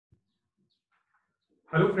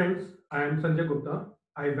Hello friends, I am Sanjay Gupta.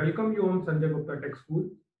 I welcome you on Sanjay Gupta Tech School.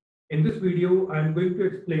 In this video, I am going to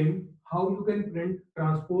explain how you can print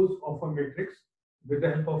transpose of a matrix with the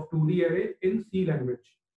help of 2D array in C language.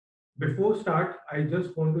 Before start, I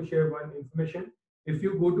just want to share one information. If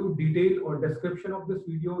you go to detail or description of this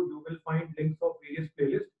video, you will find links of various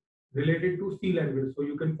playlists related to C language, so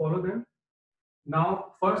you can follow them.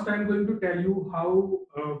 Now, first I'm going to tell you how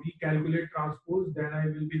we calculate transpose, then I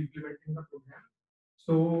will be implementing the program.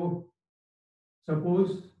 So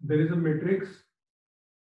suppose there is a matrix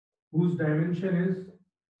whose dimension is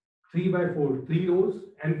 3 by 4, 3 rows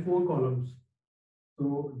and 4 columns.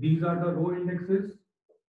 So these are the row indexes,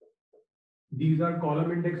 these are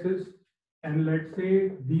column indexes, and let's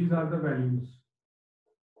say these are the values.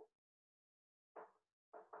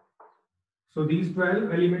 So these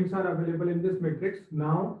 12 elements are available in this matrix.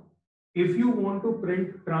 Now, if you want to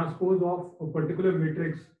print transpose of a particular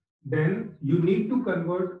matrix, then you need to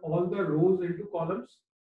convert all the rows into columns,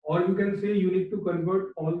 or you can say you need to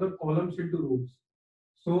convert all the columns into rows.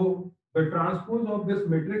 So the transpose of this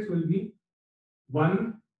matrix will be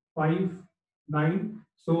 1, 5, 9.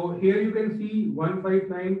 So here you can see 1, 5,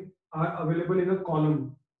 9 are available in a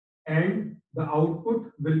column, and the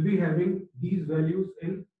output will be having these values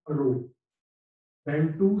in a row.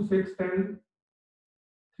 Then 2, 6, 10,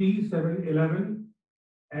 3, 7, 11,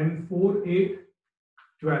 and 4, 8,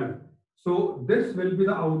 12. So this will be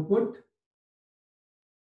the output.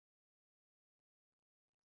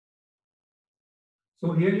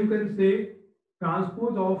 So here you can say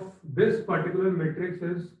transpose of this particular matrix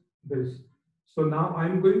is this. So now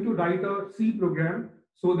I'm going to write a C program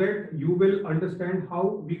so that you will understand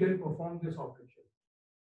how we can perform this operation.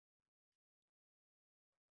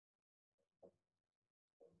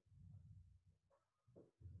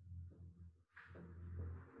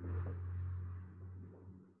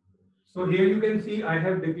 So here you can see I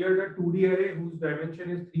have declared a 2D array whose dimension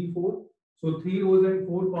is 3, 4. So 3 rows and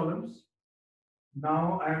 4 columns.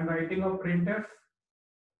 Now I am writing a printf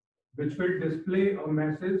which will display a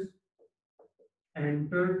message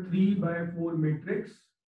enter 3 by 4 matrix.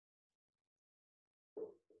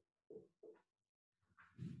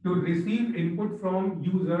 To receive input from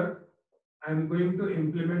user, I am going to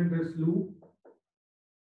implement this loop.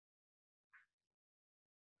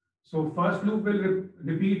 So first loop will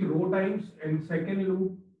repeat row times, and second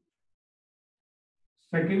loop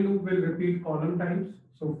will repeat column times.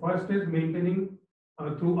 So first is maintaining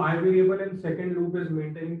through I variable, and second loop is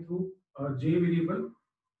maintaining through j variable.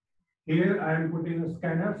 Here I am putting a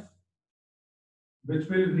scanf which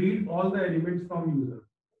will read all the elements from user.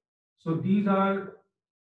 So these are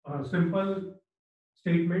simple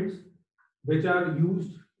statements which are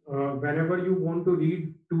used whenever you want to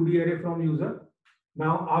read 2D array from user.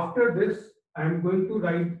 Now after this, I am going to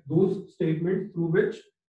write those statements through which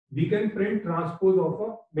we can print transpose of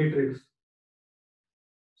a matrix.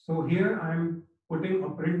 So here I am putting a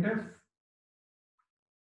printf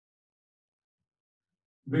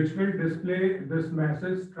which will display this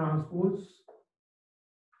message transpose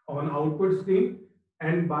on output screen,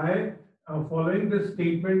 and by following this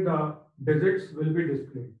statement the digits will be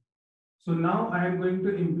displayed. So now I am going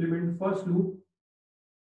to implement first loop.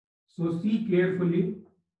 So see carefully.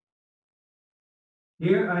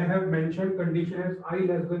 Here I have mentioned condition as I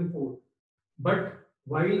less than 4. But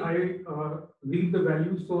while I read the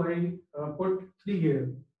values, so I put 3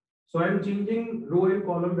 here. So I am changing row and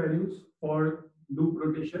column values for loop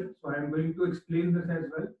rotation. So I am going to explain this as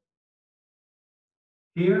well.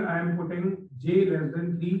 Here I am putting j less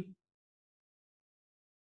than 3.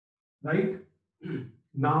 Right?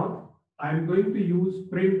 Now I am going to use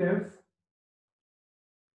printf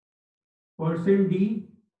 %d,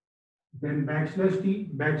 then backslash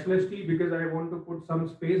t because I want to put some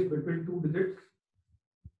space between 2 digits,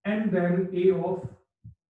 and then a of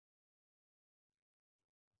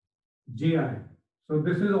ji. So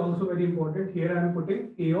this is also very important. Here I am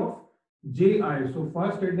putting a of ji. So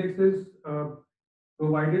first index is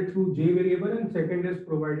provided through j variable and second is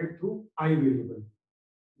provided through I variable.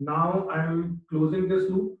 Now I am closing this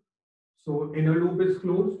loop. So inner loop is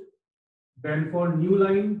closed. Then for new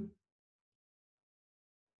line,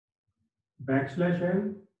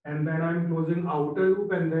 \n, and then I'm closing outer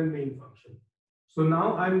loop and then main function. So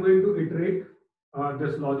now I'm going to iterate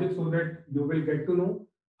this logic so that you will get to know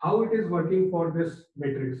how it is working for this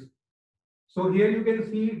matrix. So here you can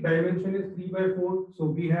see dimension is 3 by 4. So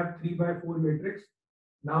we have 3 by 4 matrix.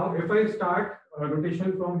 Now if I start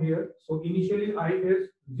rotation from here, so initially I is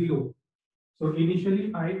 0. So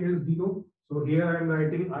initially I is 0. So here I am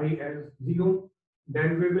writing I as 0.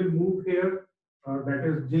 Then we will move here, that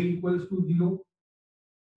is j equals to 0.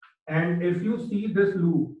 And if you see this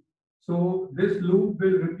loop, so this loop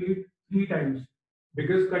will repeat 3 times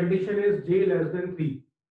because condition is j less than 3.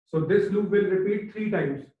 So this loop will repeat 3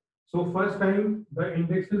 times. So first time the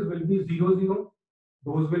indexes will be 0, 0.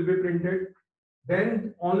 Those will be printed.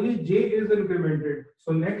 Then only j is incremented.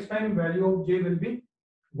 So next time value of j will be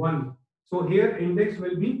 1. So here index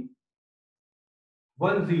will be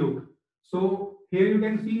 1, 0. So here you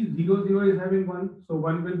can see 0, 0 is having 1. So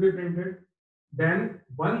 1 will be printed. Then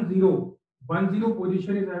 1, 0. 1, 0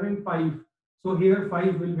 position is having 5. So here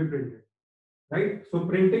 5 will be printed. Right? So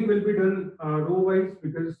printing will be done row wise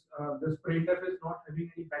because this printer is not having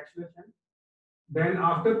any backslash n. Then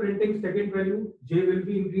after printing second value, j will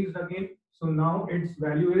be increased again. So now its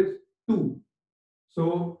value is 2.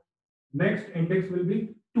 So next index will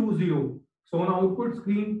be 2, 0. So on output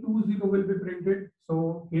screen 2, 0 will be printed.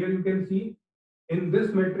 So here you can see in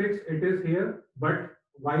this matrix it is here, but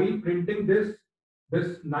while printing this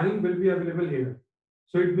 9 will be available here.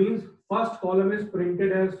 So it means first column is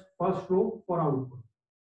printed as first row for output.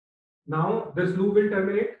 Now this loop will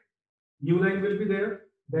terminate, new line will be there,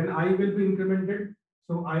 then I will be incremented.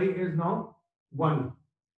 So I is now 1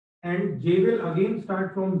 and j will again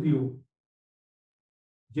start from 0.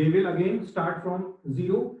 J will again start from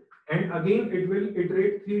 0 and again it will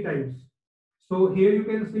iterate 3 times. So here you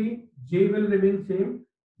can see j will remain same,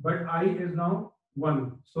 but I is now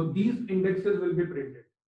 1. So these indexes will be printed.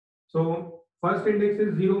 So first index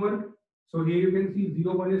is 0, 1. So here you can see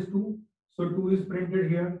 0, 1 is 2. So 2 is printed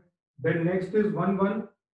here. Then next is 1, 1.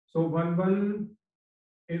 So 1, 1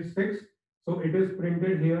 is 6. So it is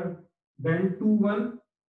printed here. Then 2, 1,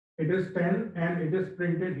 it is 10 and it is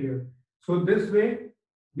printed here. So this way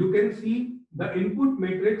you can see the input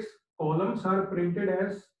matrix columns are printed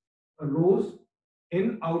as rows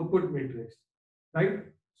in output matrix, right?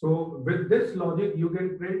 So with this logic, you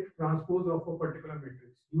can print transpose of a particular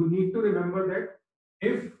matrix. You need to remember that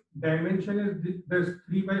if dimension is this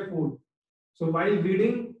 3 by 4, so while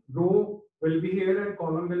reading, row will be here and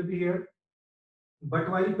column will be here, but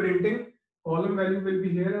while printing, column value will be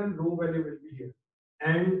here and row value will be here.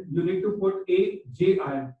 And you need to put a j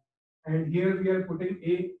I, and here we are putting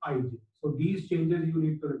a ij. So these changes you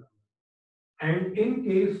need to remember. And in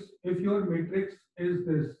case if your matrix is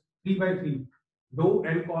this 3 by 3, row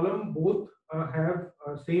and column both have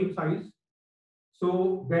same size,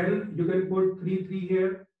 so then you can put 3, 3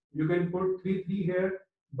 here, you can put 3, 3 here,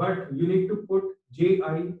 but you need to put ji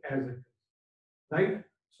as it is, right?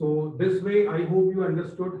 So this way, I hope you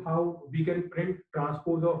understood how we can print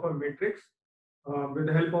transpose of a matrix with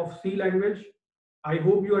the help of C language. I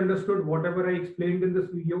hope you understood whatever I explained in this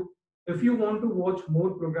video. If you want to watch more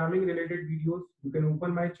programming related videos, you can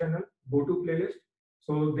open my channel, go to playlist.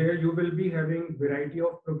 So there you will be having variety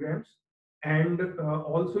of programs, and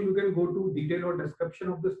also you can go to detail or description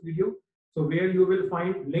of this video. So where you will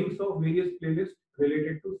find links of various playlists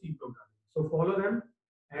related to C programming. So follow them,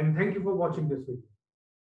 and thank you for watching this video.